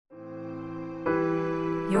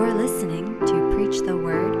You're listening to Preach the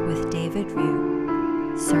Word with David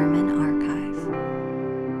Ryu, Sermon Archive.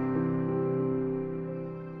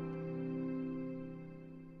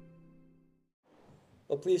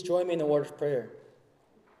 Well, please join me in a word of prayer.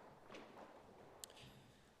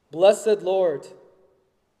 Blessed Lord,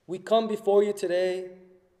 we come before you today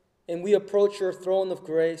and we approach your throne of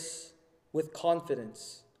grace with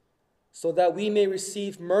confidence so that we may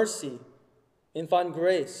receive mercy and find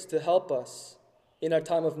grace to help us in our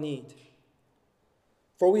time of need.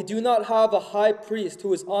 For we do not have a high priest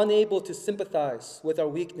who is unable to sympathize with our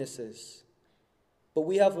weaknesses, but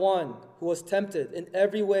we have one who was tempted in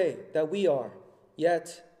every way that we are,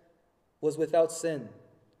 yet was without sin.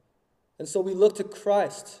 And so we look to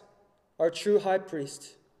Christ, our true high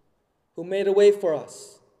priest, who made a way for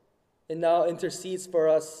us and now intercedes for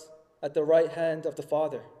us at the right hand of the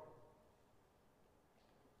Father.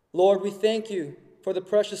 Lord, we thank you for the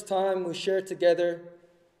precious time we shared together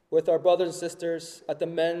with our brothers and sisters at the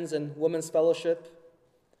men's and women's fellowship.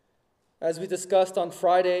 As we discussed on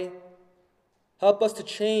Friday, help us to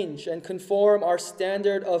change and conform our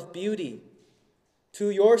standard of beauty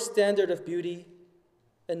to your standard of beauty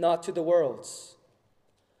and not to the world's.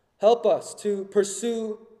 Help us to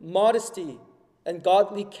pursue modesty and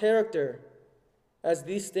godly character, as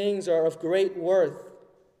these things are of great worth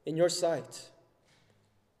in your sight.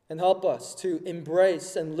 And help us to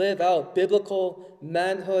embrace and live out biblical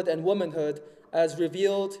manhood and womanhood as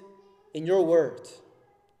revealed in your word.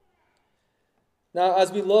 Now,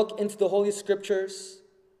 as we look into the Holy Scriptures,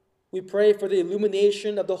 we pray for the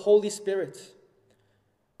illumination of the Holy Spirit.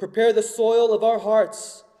 Prepare the soil of our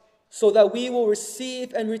hearts so that we will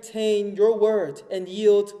receive and retain your word and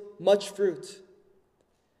yield much fruit.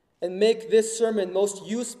 And make this sermon most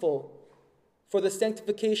useful for the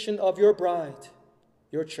sanctification of your bride,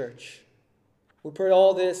 your church. We pray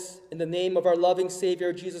all this in the name of our loving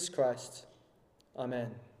Savior, Jesus Christ.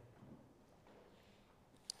 Amen.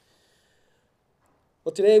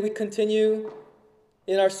 Well, today we continue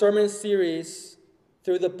in our sermon series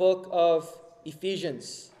through the book of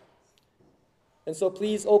Ephesians. And so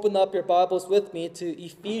please open up your Bibles with me to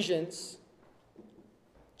Ephesians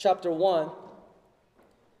chapter 1.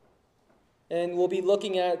 And we'll be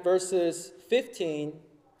looking at verses 15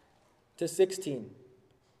 to 16.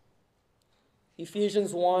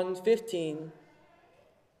 Ephesians 1, 15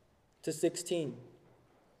 to 16.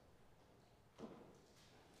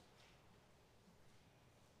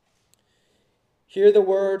 Hear the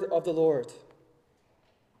word of the Lord.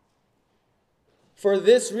 For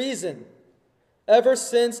this reason, ever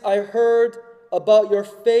since I heard about your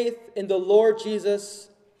faith in the Lord Jesus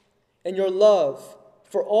and your love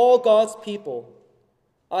for all God's people,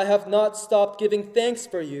 I have not stopped giving thanks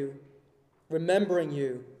for you, remembering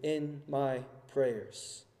you in my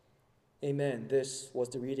prayers. Amen. This was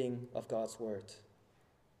the reading of God's word.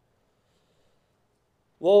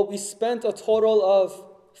 Well, we spent a total of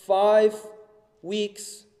 5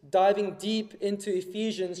 weeks diving deep into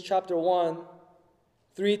Ephesians chapter 1,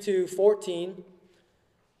 3 to 14,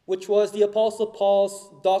 which was the Apostle Paul's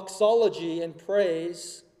doxology and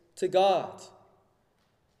praise to God.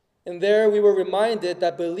 And there we were reminded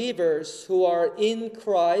that believers who are in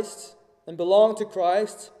Christ and belong to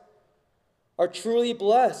Christ are truly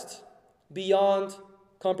blessed beyond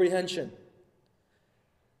comprehension.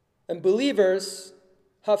 And believers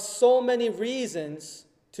have so many reasons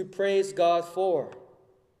to praise God for.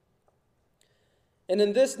 And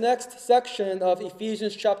in this next section of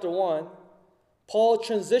Ephesians chapter 1, Paul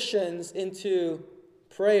transitions into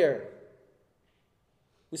prayer.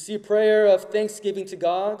 We see prayer of thanksgiving to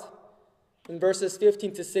God in verses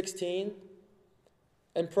 15 to 16,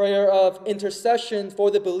 and prayer of intercession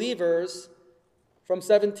for the believers from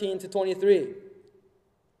 17 to 23.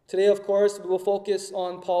 Today, of course, we will focus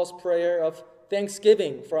on Paul's prayer of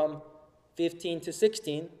thanksgiving from 15 to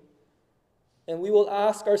 16, and we will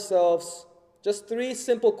ask ourselves just 3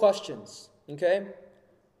 simple questions, okay?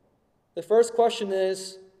 The first question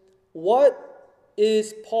is, what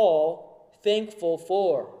is Paul thankful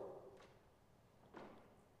for?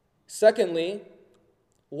 Secondly,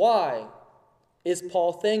 why is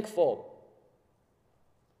Paul thankful?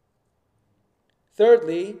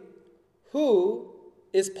 Thirdly, who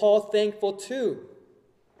is Paul thankful to?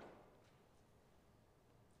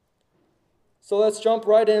 So let's jump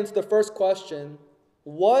right into the first question.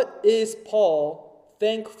 What is Paul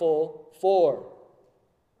thankful for?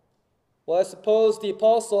 Well, I suppose the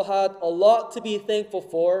apostle had a lot to be thankful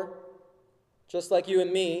for, just like you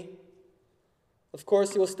and me. Of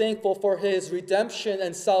course, he was thankful for his redemption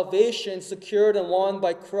and salvation secured and won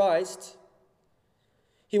by Christ.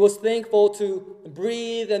 He was thankful to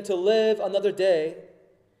breathe and to live another day.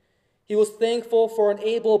 He was thankful for an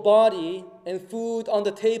able body and food on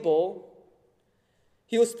the table.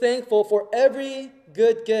 He was thankful for every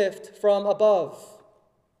good gift from above.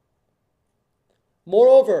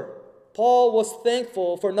 Moreover, Paul was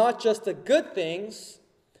thankful for not just the good things,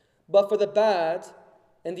 but for the bad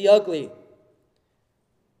and the ugly.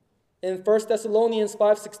 In 1 Thessalonians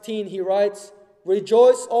 5:16, he writes,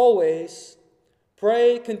 "Rejoice always,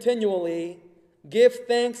 pray continually, give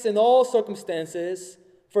thanks in all circumstances,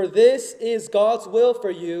 for this is God's will for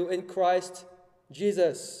you in Christ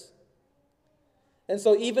Jesus." And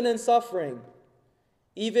so even in suffering,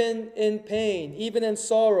 even in pain, even in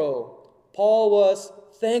sorrow, Paul was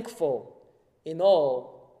thankful in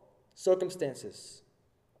all circumstances.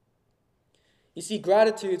 You see,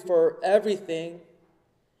 gratitude for everything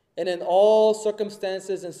and in all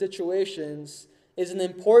circumstances and situations is an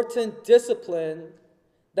important discipline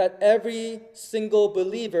that every single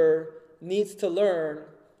believer needs to learn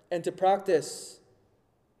and to practice.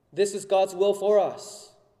 This is God's will for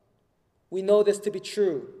us. We know this to be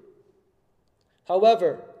true.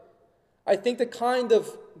 However, I think the kind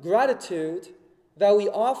of gratitude that we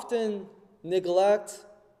often neglect,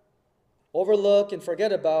 overlook, and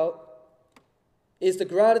forget about is the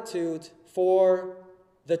gratitude for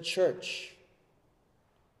the church.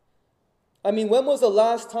 I mean, when was the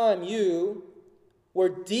last time you were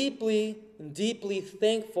deeply, deeply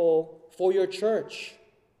thankful for your church?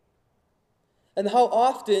 And how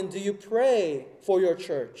often do you pray for your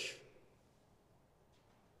church?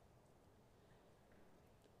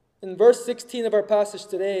 In verse 16 of our passage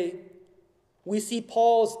today, we see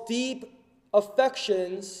Paul's deep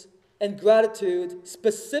affections and gratitude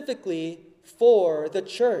specifically for the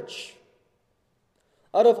church.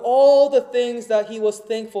 Out of all the things that he was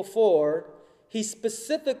thankful for, he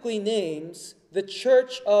specifically names the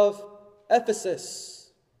church of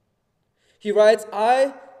Ephesus. He writes,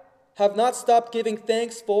 "I have not stopped giving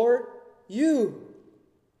thanks for you,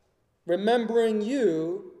 remembering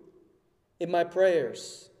you in my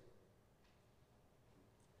prayers."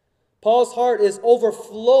 Paul's heart is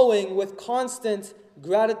overflowing with constant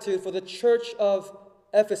gratitude for the church of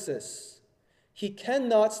Ephesus. He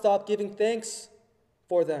cannot stop giving thanks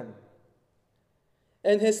for them.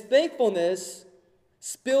 And his thankfulness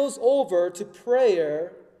spills over to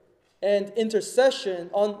prayer and intercession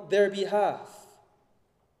on their behalf.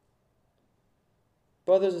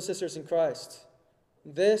 Brothers and sisters in Christ,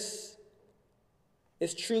 this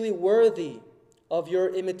is truly worthy of your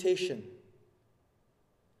imitation.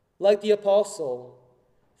 Like the apostle,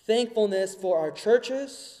 thankfulness for our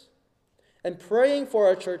churches and praying for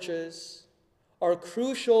our churches are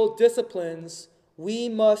crucial disciplines we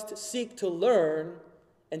must seek to learn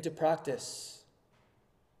and to practice.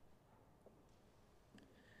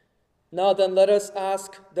 Now then, let us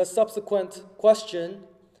ask the subsequent question,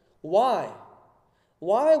 why?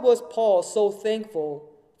 Why was Paul so thankful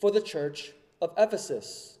for the church of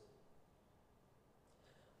Ephesus?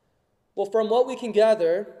 Well, from what we can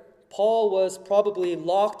gather, Paul was probably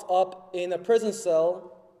locked up in a prison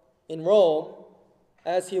cell in Rome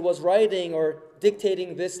as he was writing or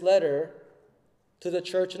dictating this letter to the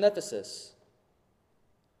church in Ephesus.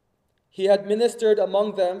 He had ministered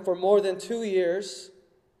among them for more than 2 years,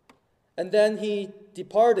 and then he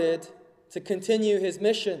departed to continue his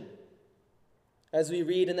mission, as we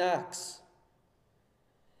read in Acts.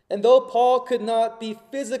 And though Paul could not be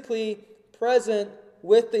physically present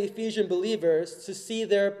with the Ephesian believers to see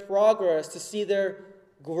their progress, to see their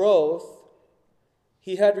growth,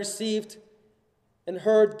 he had received and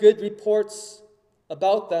heard good reports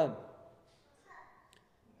about them.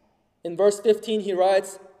 In verse 15 he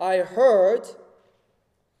writes, "I heard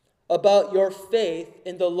about your faith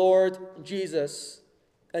in the Lord Jesus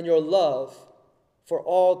and your love for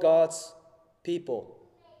all God's people."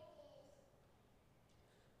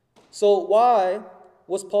 So why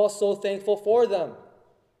was Paul so thankful for them?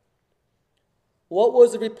 What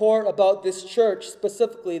was the report about this church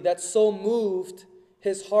specifically that so moved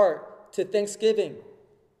his heart to thanksgiving?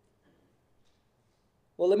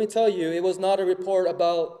 Well, let me tell you, it was not a report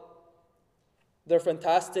about their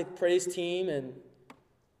fantastic praise team and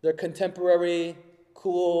their contemporary,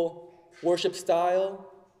 cool worship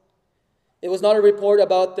style. It was not a report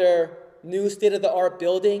about their new state-of-the-art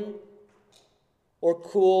building or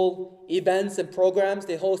cool events and programs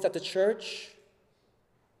they host at the church.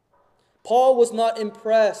 Paul was not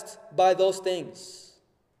impressed by those things.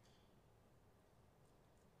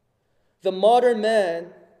 The modern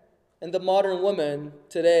man and the modern woman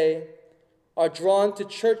today are drawn to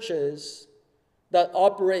churches that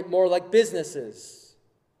operate more like businesses.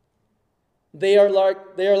 They are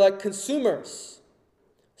like consumers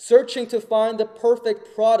searching to find the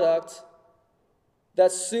perfect product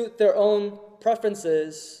that suit their own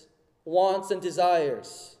preferences, wants, and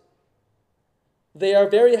desires. They are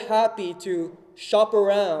very happy to shop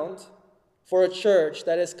around for a church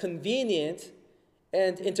that is convenient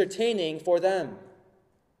and entertaining for them.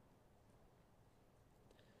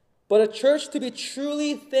 But a church to be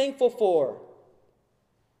truly thankful for,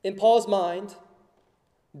 in Paul's mind,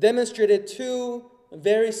 demonstrated two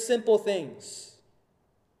very simple things: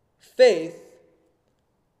 faith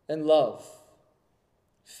and love.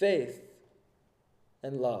 Faith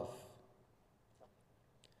and love.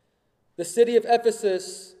 The city of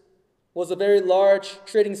Ephesus was a very large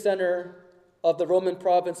trading center of the Roman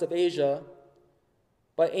province of Asia.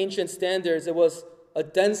 By ancient standards, it was a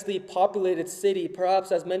densely populated city,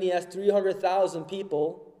 perhaps as many as 300,000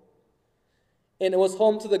 people. And it was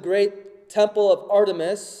home to the great temple of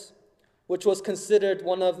Artemis, which was considered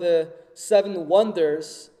one of the 7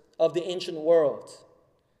 wonders of the ancient world.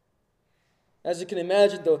 As you can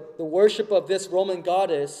imagine, the worship of this Roman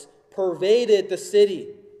goddess pervaded the city,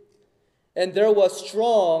 and there was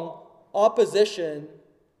strong opposition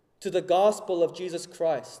to the gospel of Jesus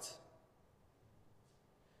Christ.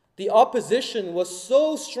 The opposition was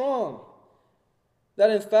so strong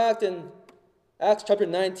that, in fact, in Acts chapter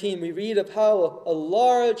 19, we read of how a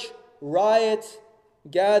large riot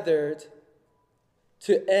gathered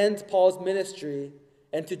to end Paul's ministry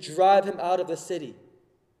and to drive him out of the city.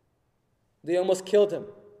 They almost killed him.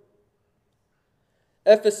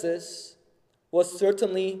 Ephesus was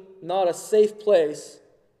certainly not a safe place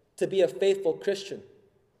to be a faithful Christian.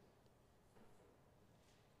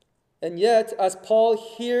 And yet, as Paul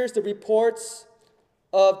hears the reports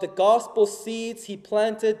of the gospel seeds he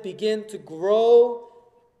planted begin to grow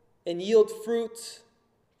and yield fruit,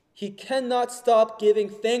 he cannot stop giving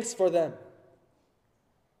thanks for them.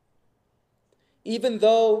 Even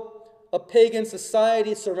though a pagan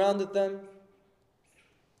society surrounded them,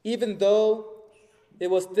 even though it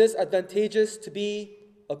was disadvantageous to be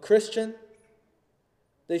a Christian,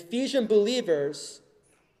 the Ephesian believers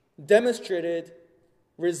demonstrated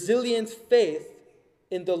resilient faith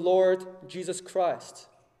in the Lord Jesus Christ.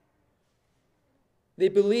 They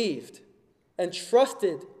believed and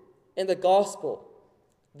trusted in the gospel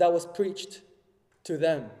that was preached to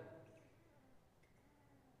them.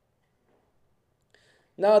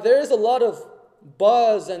 Now, there is a lot of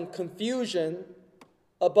buzz and confusion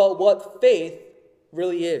about what faith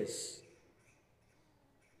really is.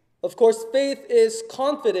 Of course, faith is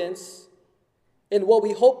confidence in what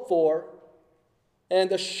we hope for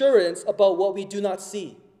and assurance about what we do not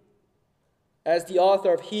see, as the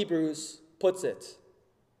author of Hebrews puts it.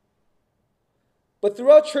 But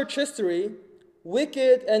throughout church history,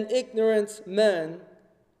 wicked and ignorant men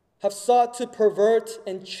have sought to pervert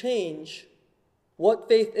and change what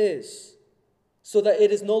faith is so that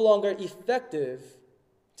it is no longer effective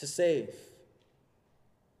to save.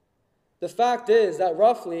 The fact is that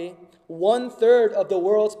roughly 1/3 of the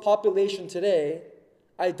world's population today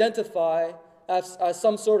identify as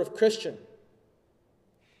some sort of Christian.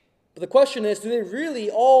 But the question is, do they really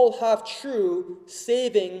all have true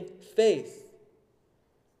saving faith?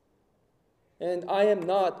 And I am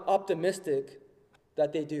not optimistic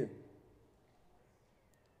that they do.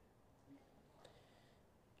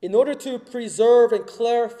 In order to preserve and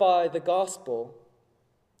clarify the gospel,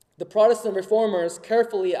 the Protestant reformers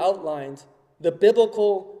carefully outlined the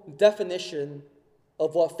biblical definition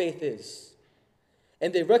of what faith is.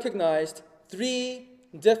 And they recognized 3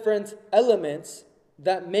 different elements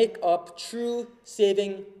that make up true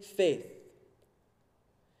saving faith.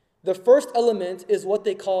 The first element is what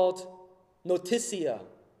they called notitia,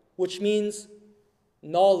 which means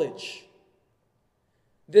knowledge.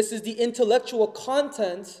 This is the intellectual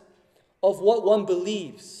content of what one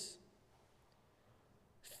believes.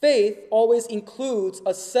 Faith always includes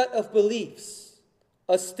a set of beliefs,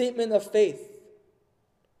 a statement of faith.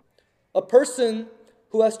 A person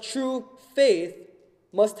who has true faith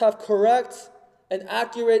must have correct and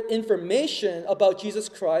accurate information about Jesus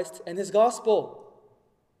Christ and his gospel.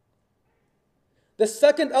 The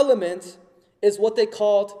second element is what they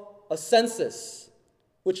called a sensus,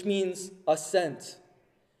 which means assent.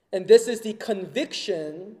 And this is the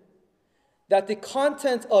conviction that the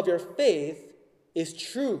content of your faith is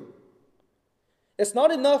true. It's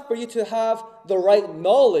not enough for you to have the right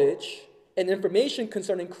knowledge and information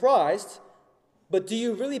concerning Christ, but do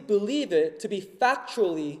you really believe it to be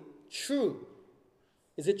factually true?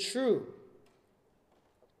 Is it true?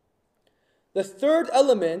 The third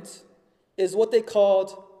element is what they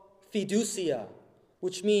called fiducia,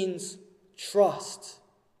 which means trust.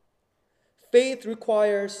 Faith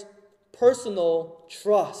requires personal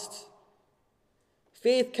trust.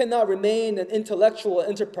 Faith cannot remain an intellectual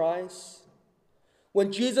enterprise.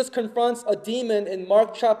 When Jesus confronts a demon in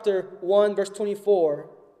Mark chapter 1, verse 24,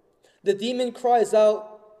 the demon cries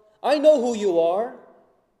out, "I know who you are.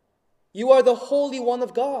 You are the Holy One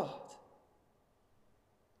of God."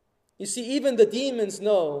 You see, even the demons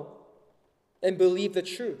know and believe the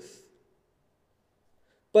truth.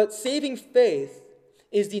 But saving faith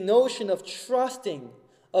is the notion of trusting,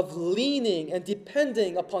 of leaning and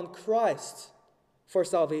depending upon Christ for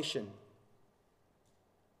salvation.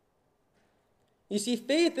 You see,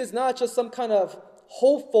 faith is not just some kind of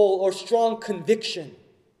hopeful or strong conviction,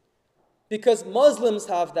 because Muslims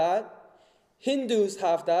have that, Hindus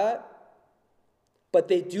have that, but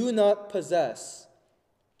they do not possess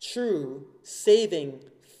true saving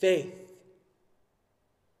faith.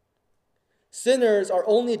 Sinners are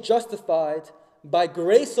only justified by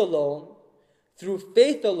grace alone, through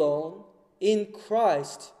faith alone, in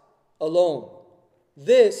Christ alone.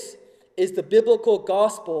 This is the biblical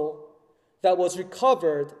gospel that was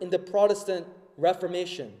recovered in the Protestant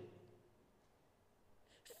Reformation.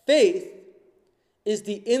 Faith is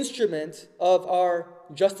the instrument of our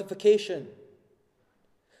justification.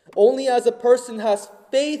 Only as a person has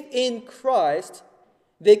faith in Christ,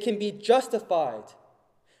 they can be justified,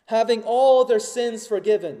 having all their sins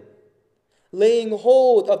forgiven, laying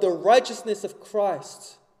hold of the righteousness of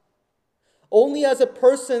Christ. Only as a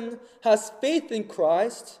person has faith in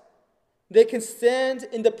Christ, they can stand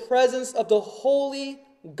in the presence of the holy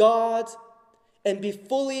God and be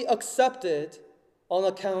fully accepted on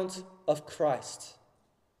account of Christ.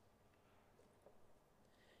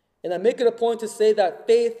 And I make it a point to say that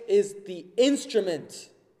faith is the instrument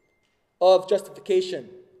of justification,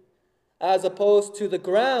 as opposed to the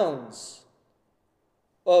grounds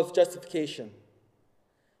of justification.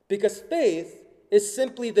 Because faith is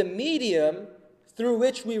simply the medium through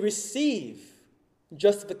which we receive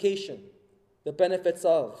justification, the benefits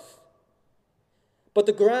of. But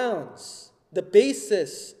the grounds, the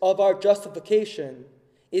basis of our justification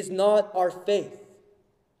is not our faith.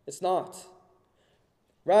 It's not.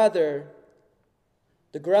 Rather,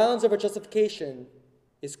 the grounds of our justification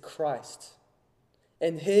is Christ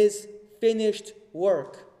and His finished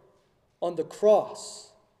work on the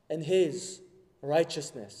cross and His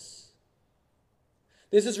righteousness.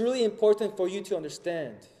 This is really important for you to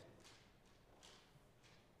understand.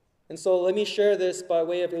 And so let me share this by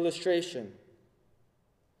way of illustration.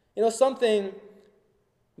 Something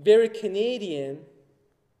very Canadian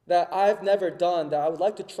that I've never done that I would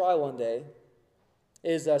like to try one day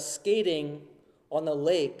is skating on a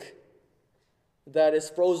lake that is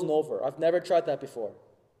frozen over. I've never tried that before.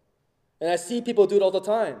 And I see people do it all the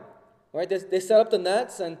time. Right? They set up the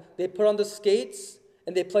nets and they put on the skates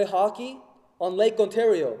and they play hockey on Lake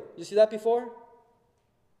Ontario. You see that before?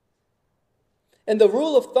 And the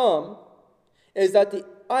rule of thumb is that the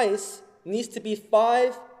ice needs to be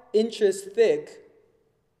 5 inches thick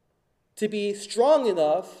to be strong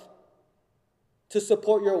enough to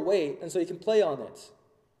support your weight and so you can play on it.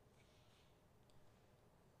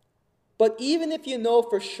 But even if you know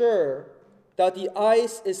for sure that the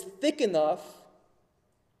ice is thick enough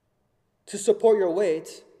to support your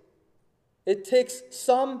weight, it takes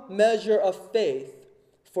some measure of faith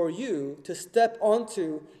for you to step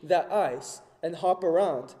onto that ice and hop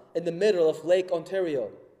around in the middle of Lake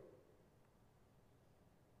Ontario.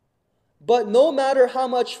 But no matter how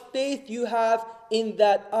much faith you have in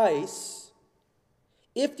that ice,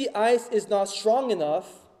 if the ice is not strong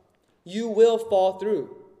enough, you will fall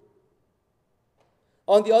through.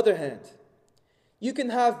 On the other hand, you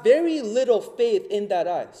can have very little faith in that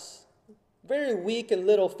ice, very weak and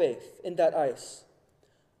little faith in that ice.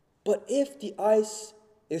 But if the ice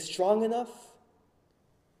is strong enough,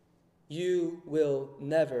 you will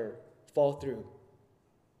never fall through.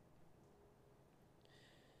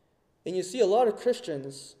 And you see, a lot of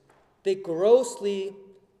Christians, they grossly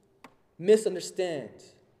misunderstand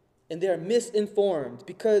and they are misinformed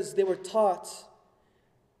because they were taught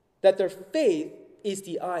that their faith is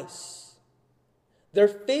the ice. Their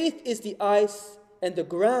faith is the ice and the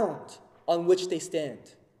ground on which they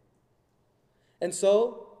stand. And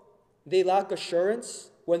so, they lack assurance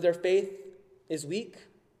when their faith is weak,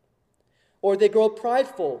 or they grow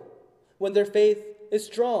prideful when their faith is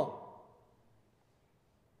strong.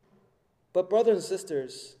 But brothers and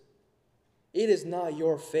sisters, it is not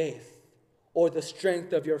your faith or the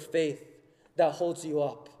strength of your faith that holds you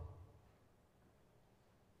up.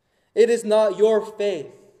 It is not your faith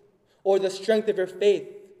or the strength of your faith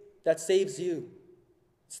that saves you.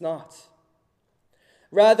 It's not.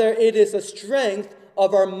 Rather, it is the strength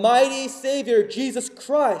of our mighty Savior, Jesus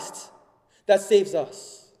Christ, that saves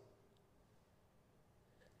us.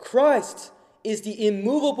 Christ is the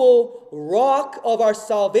immovable rock of our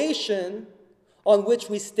salvation on which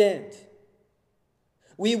we stand.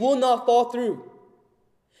 We will not fall through.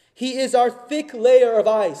 He is our thick layer of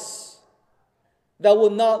ice that will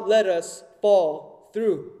not let us fall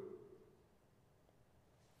through.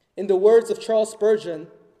 In the words of Charles Spurgeon,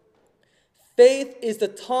 faith is the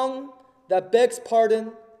tongue that begs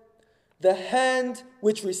pardon, the hand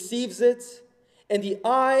which receives it, and the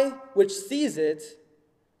eye which sees it,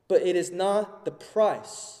 but it is not the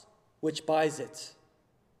price which buys it.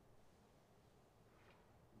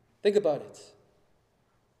 Think about it.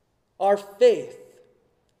 Our faith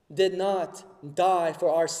did not die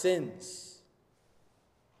for our sins.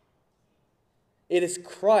 It is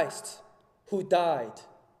Christ who died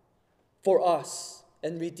for us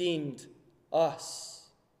and redeemed us,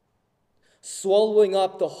 swallowing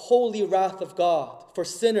up the holy wrath of God for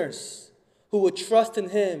sinners who would trust in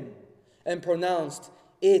him and pronounced,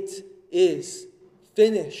 "It is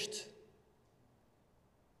finished."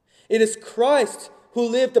 It is Christ who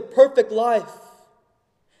lived a perfect life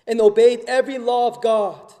and obeyed every law of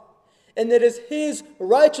God, and it is his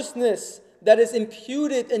righteousness that is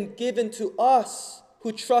imputed and given to us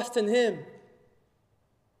who trust in him.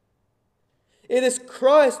 It is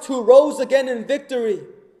Christ who rose again in victory,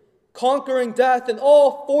 conquering death and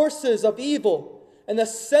all forces of evil, and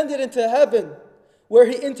ascended into heaven, where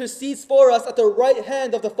he intercedes for us at the right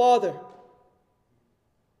hand of the Father.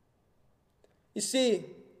 You see,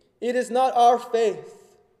 it is not our faith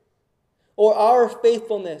or our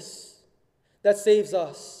faithfulness that saves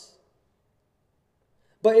us,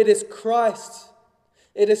 but it is Christ.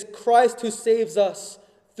 It is Christ who saves us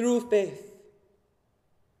through faith.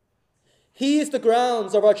 He is the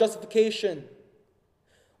grounds of our justification,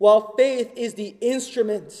 while faith is the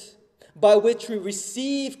instrument by which we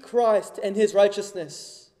receive Christ and his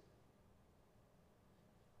righteousness.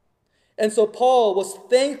 And so Paul was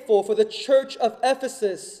thankful for the church of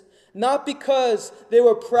Ephesus, not because they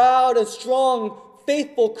were proud and strong,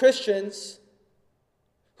 faithful Christians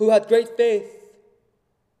who had great faith,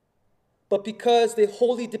 but because they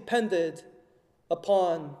wholly depended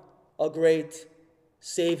upon a great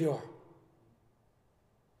Savior.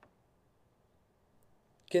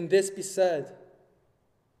 Can this be said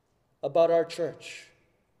about our church?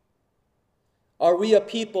 Are we a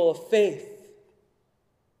people of faith?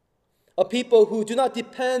 A people who do not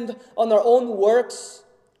depend on our own works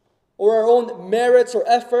or our own merits or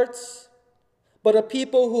efforts, but a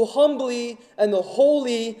people who humbly and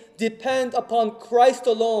wholly depend upon Christ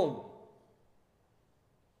alone?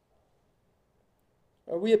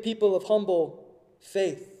 Are we a people of humble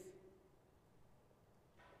faith?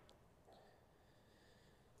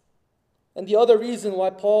 And the other reason why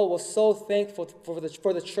Paul was so thankful for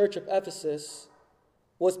the church of Ephesus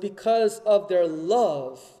was because of their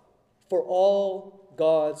love for all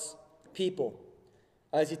God's people.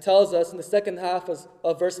 As he tells us in the second half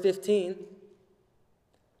of verse 15,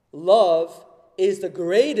 love is the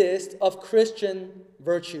greatest of Christian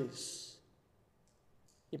virtues.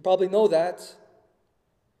 You probably know that.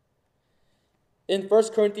 In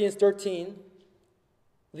 1 Corinthians 13,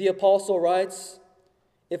 the apostle writes,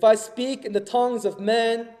 "If I speak in the tongues of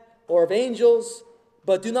men or of angels,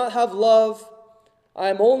 but do not have love, I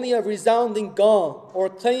am only a resounding gong or a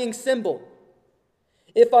clanging cymbal.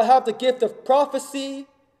 If I have the gift of prophecy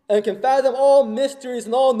and can fathom all mysteries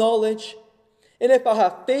and all knowledge, and if I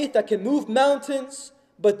have faith that can move mountains,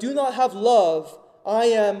 but do not have love, I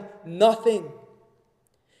am nothing.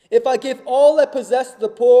 If I give all I possess to the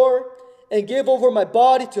poor and give over my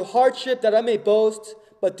body to hardship that I may boast,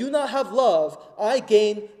 but do not have love, I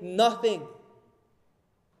gain nothing."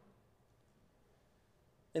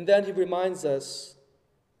 And then he reminds us,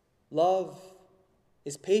 love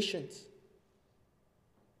is patient.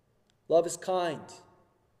 Love is kind.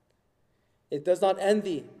 It does not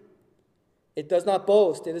envy. It does not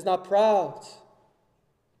boast. It is not proud.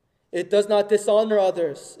 It does not dishonor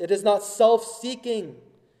others. It is not self-seeking.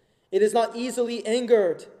 It is not easily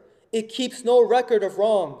angered. It keeps no record of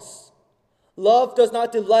wrongs. Love does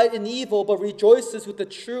not delight in evil, but rejoices with the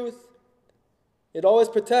truth. It always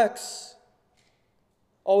protects,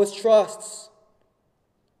 always trusts,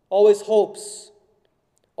 always hopes,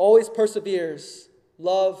 always perseveres.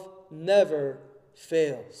 Love never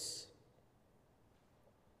fails.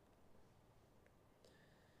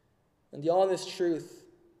 And the honest truth,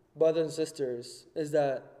 brothers and sisters, is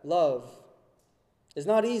that love is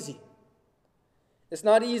not easy. It's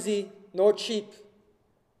not easy nor cheap.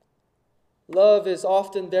 Love is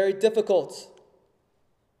often very difficult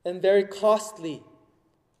and very costly.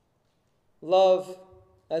 Love,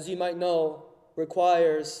 as you might know,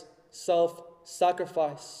 requires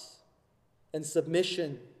self-sacrifice and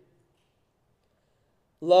submission.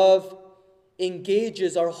 Love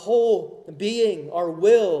engages our whole being, our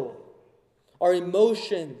will, our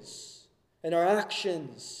emotions, and our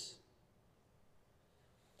actions.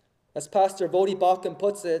 As Pastor David Ryu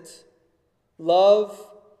puts it, love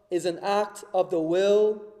is an act of the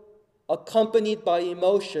will accompanied by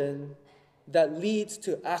emotion that leads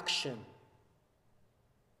to action.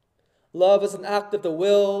 Love is an act of the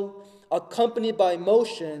will accompanied by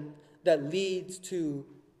emotion that leads to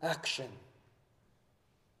action.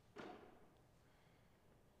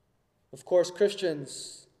 Of course,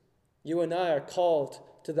 Christians, you and I are called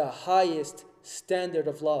to the highest standard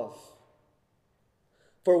of love.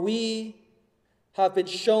 For we have been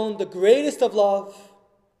shown the greatest of love.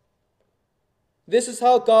 This is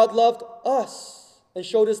how God loved us and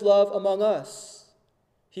showed his love among us.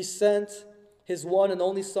 He sent his one and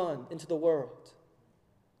only Son into the world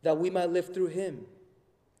that we might live through him.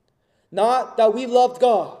 Not that we loved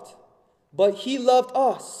God, but he loved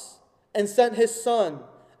us and sent his Son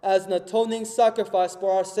as an atoning sacrifice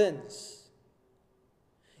for our sins.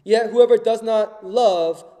 Yet whoever does not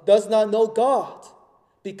love does not know God,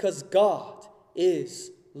 because God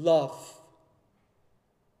is love.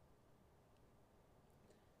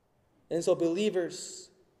 And so believers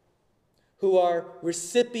who are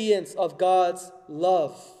recipients of God's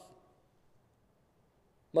love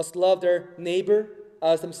must love their neighbor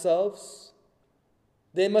as themselves.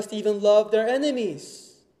 They must even love their enemies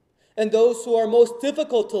and those who are most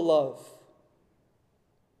difficult to love.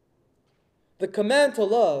 The command to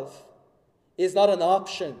love is not an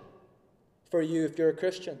option for you if you're a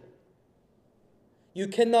Christian. You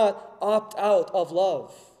cannot opt out of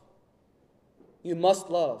love. You must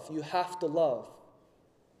love. You have to love.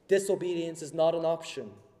 Disobedience is not an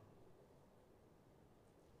option.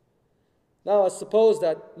 Now, I suppose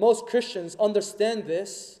that most Christians understand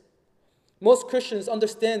this. Most Christians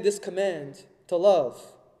understand this command to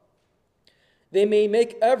love. They may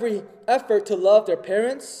make every effort to love their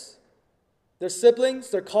parents, their siblings,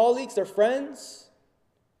 their colleagues, their friends.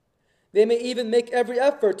 They may even make every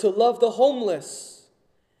effort to love the homeless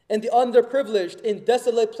and the underprivileged in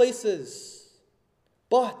desolate places.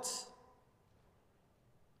 But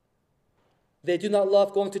they do not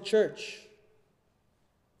love going to church.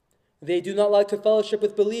 They do not like to fellowship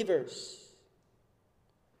with believers.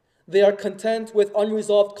 They are content with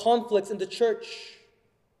unresolved conflicts in the church.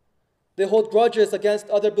 They hold grudges against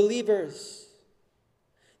other believers.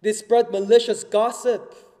 They spread malicious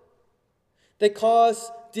gossip. They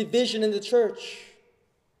cause division in the church.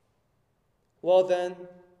 Well then,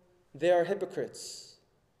 they are hypocrites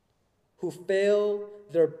who fail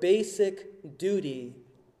their basic duty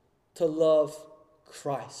to love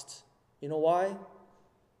Christ. You know why?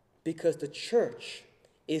 Because the church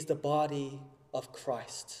is the body of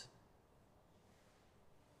Christ.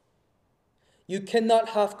 You cannot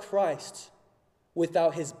have Christ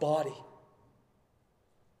without his body.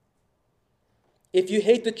 If you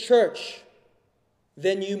hate the church,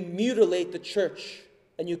 then you mutilate the church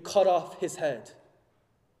and you cut off his head.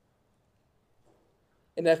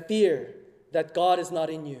 And I fear that God is not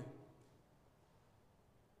in you.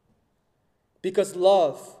 Because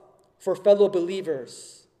love for fellow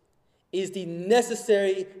believers is the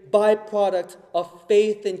necessary byproduct of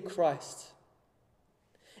faith in Christ.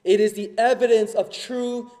 It is the evidence of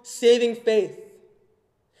true saving faith.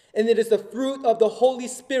 And it is the fruit of the Holy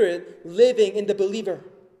Spirit living in the believer.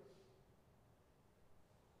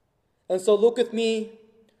 And so look with me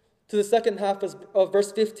to the second half of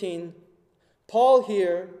verse 15. Paul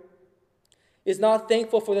here is not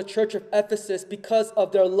thankful for the church of Ephesus because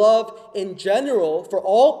of their love in general for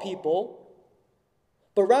all people,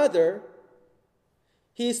 but rather,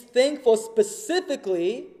 he's thankful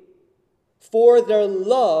specifically for their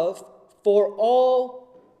love for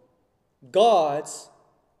all God's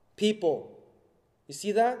people. You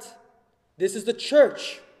see that? This is the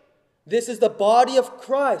church. This is the body of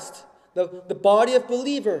Christ, the body of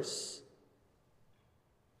believers.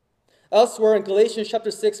 Elsewhere in Galatians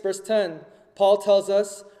chapter 6, verse 10, Paul tells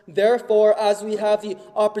us, therefore, as we have the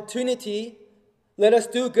opportunity, let us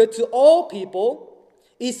do good to all people,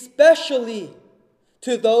 especially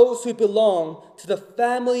to those who belong to the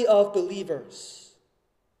family of believers.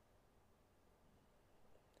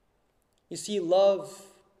 You see, love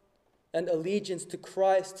and allegiance to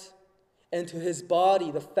Christ and to his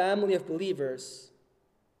body, the family of believers,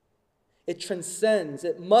 it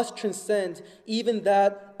must transcend even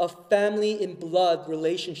that of family in blood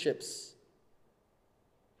relationships.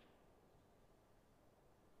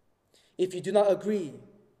 If you do not agree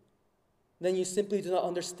then you simply do not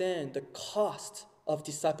understand the cost of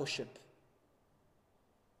discipleship.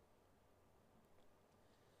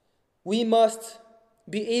 We must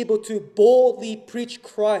be able to boldly preach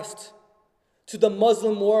Christ to the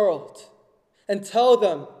Muslim world and tell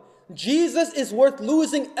them Jesus is worth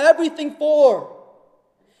losing everything for.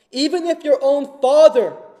 Even if your own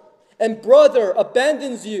father and brother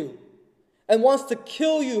abandons you and wants to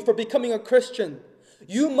kill you for becoming a Christian,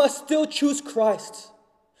 you must still choose Christ.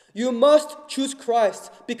 You must choose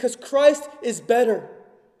Christ because Christ is better.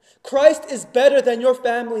 Christ is better than your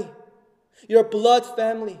family, your blood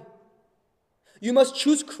family. You must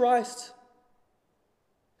choose Christ.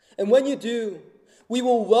 And when you do, we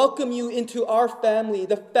will welcome you into our family,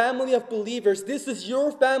 the family of believers. This is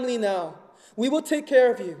your family now. We will take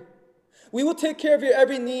care of you. We will take care of your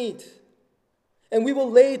every need. And we will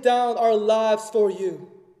lay down our lives for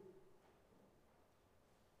you.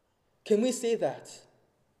 Can we say that?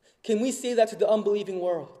 Can we say that to the unbelieving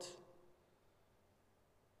world?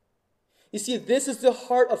 You see, this is the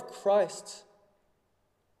heart of Christ.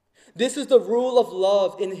 This is the rule of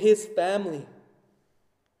love in His family.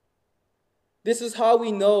 This is how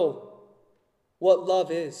we know what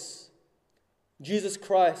love is. Jesus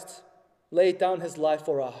Christ laid down His life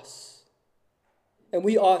for us. And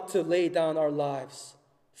we ought to lay down our lives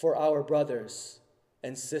for our brothers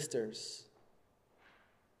and sisters.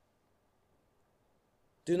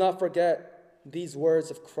 Do not forget these words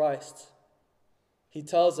of Christ. He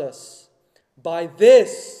tells us, "By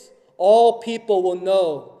this all people will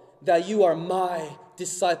know that you are my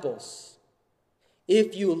disciples,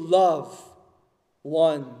 if you love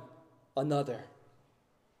one another."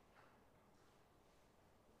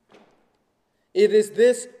 It is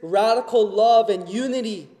this radical love and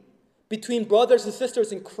unity between brothers and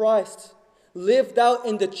sisters in Christ, lived out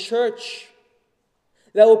in the church,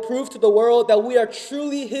 that will prove to the world that we are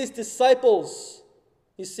truly His disciples.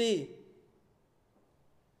 You see.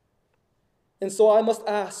 And so I must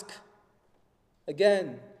ask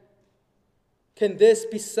again, can this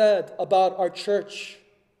be said about our church?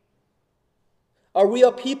 Are we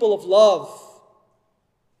a people of love?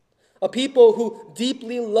 A people who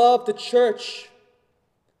deeply love the church,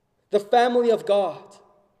 the family of God?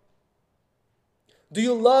 Do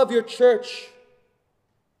you love your church?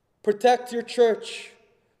 Protect your church?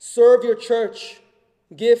 Serve your church?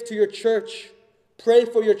 Give to your church? Pray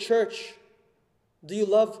for your church? Do you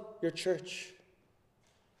love your church?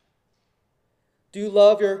 Do you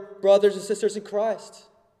love your brothers and sisters in Christ?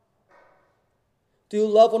 Do you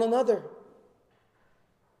love one another?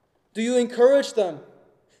 Do you encourage them,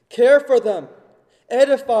 care for them,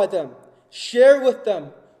 edify them, share with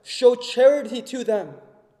them, show charity to them?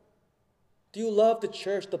 Do you love the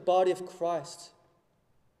church, the body of Christ?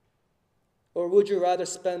 Or would you rather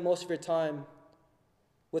spend most of your time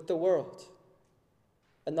with the world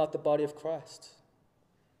and not the body of Christ?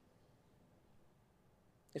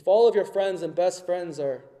 If all of your friends and best friends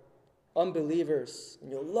are unbelievers,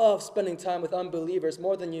 and you love spending time with unbelievers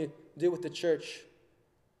more than you do with the church,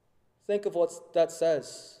 think of what that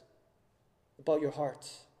says about your heart.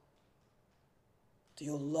 Do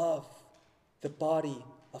you love the body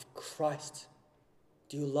of Christ?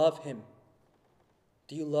 Do you love Him?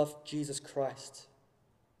 Do you love Jesus Christ?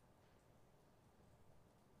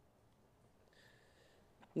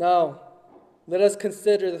 Now, let us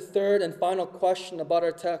consider the third and final question about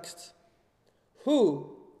our text.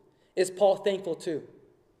 Who is Paul thankful to?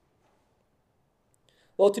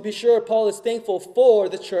 Well, to be sure, Paul is thankful for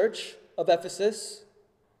the church of Ephesus,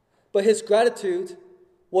 but his gratitude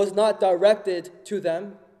was not directed to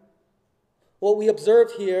them. What we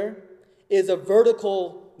observe here is a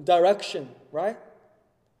vertical direction, right?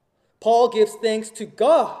 Paul gives thanks to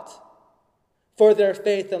God for their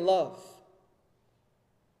faith and love.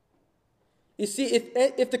 You see,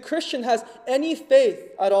 if the Christian has any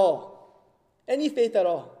faith at all,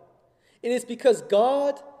 it is because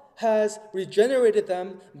God has regenerated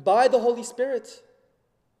them by the Holy Spirit.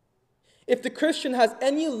 If the Christian has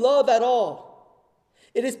any love at all,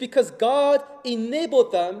 it is because God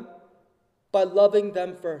enabled them by loving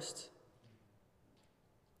them first.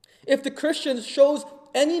 If the Christian shows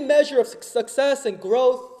any measure of success and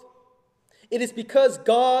growth, it is because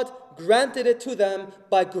God granted it to them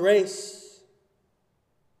by grace.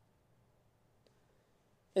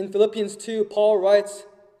 In Philippians 2, Paul writes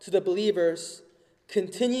to the believers,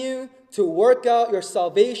 "Continue to work out your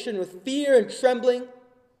salvation with fear and trembling,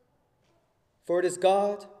 for it is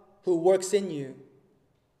God who works in you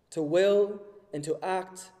to will and to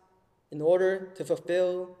act in order to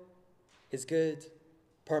fulfill His good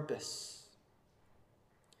purpose."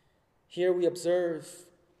 Here we observe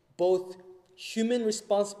both human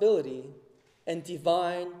responsibility and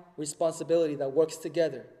divine responsibility that works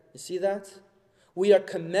together. You see that? We are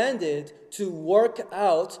commanded to work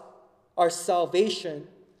out our salvation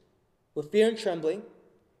with fear and trembling,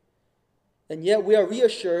 and yet we are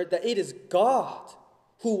reassured that it is God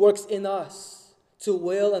who works in us to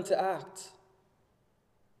will and to act.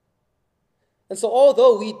 And so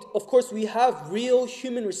although we have real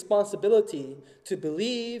human responsibility to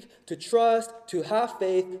believe, to trust, to have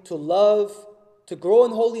faith, to love, to grow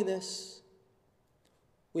in holiness,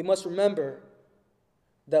 we must remember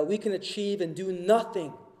that we can achieve and do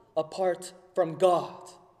nothing apart from God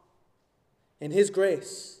and His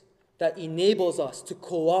grace that enables us to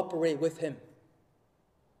cooperate with Him.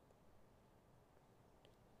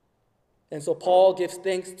 And so Paul gives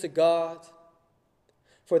thanks to God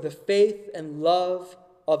for the faith and love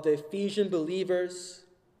of the Ephesian believers,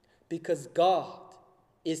 because God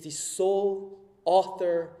is the sole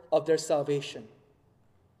author of their salvation.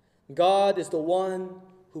 God is the one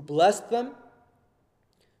who blessed them,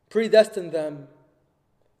 predestined them,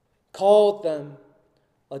 called them,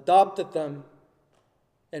 adopted them,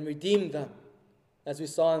 and redeemed them, as we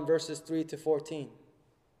saw in verses 3 to 14.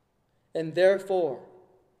 And therefore,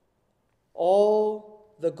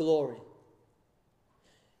 all the glory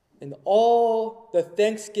and all the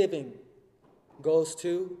thanksgiving goes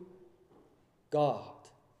to God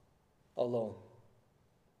alone.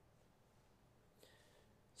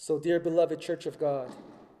 So, dear beloved Church of God,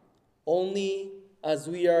 only as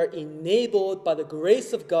we are enabled by the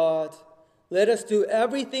grace of God, let us do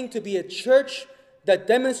everything to be a church that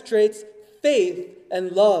demonstrates faith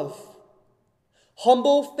and love.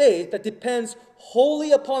 Humble faith that depends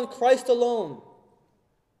wholly upon Christ alone,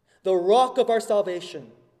 the rock of our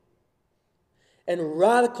salvation, and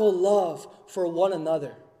radical love for one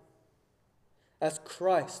another, as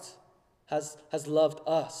Christ has loved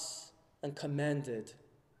us and commanded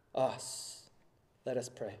us. Let us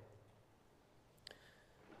pray.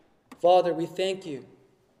 Father, we thank you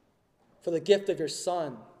for the gift of your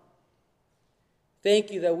Son.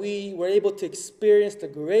 Thank you that we were able to experience the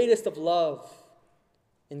greatest of love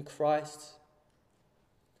in Christ.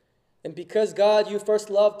 And because, God, you first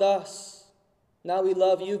loved us, now we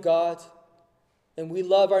love you, God, and we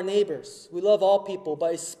love our neighbors. We love all people,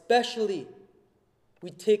 but especially we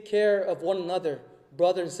take care of one another,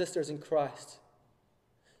 brothers and sisters in Christ.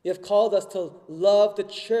 You have called us to love the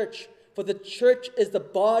church, for the church is the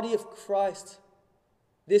body of Christ.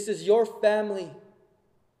 This is your family.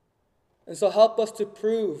 And so help us to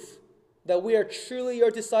prove that we are truly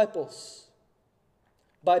your disciples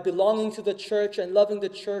by belonging to the church and loving the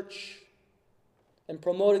church and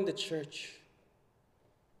promoting the church.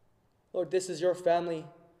 Lord, this is your family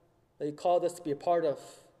that you called us to be a part of,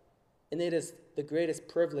 and it is the greatest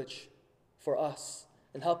privilege for us.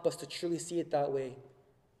 And help us to truly see it that way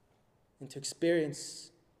and to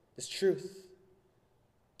experience this truth,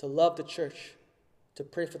 to love the church, to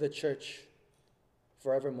pray for the church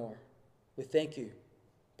forevermore. We thank you.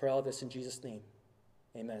 Pray all this in Jesus' name.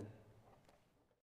 Amen.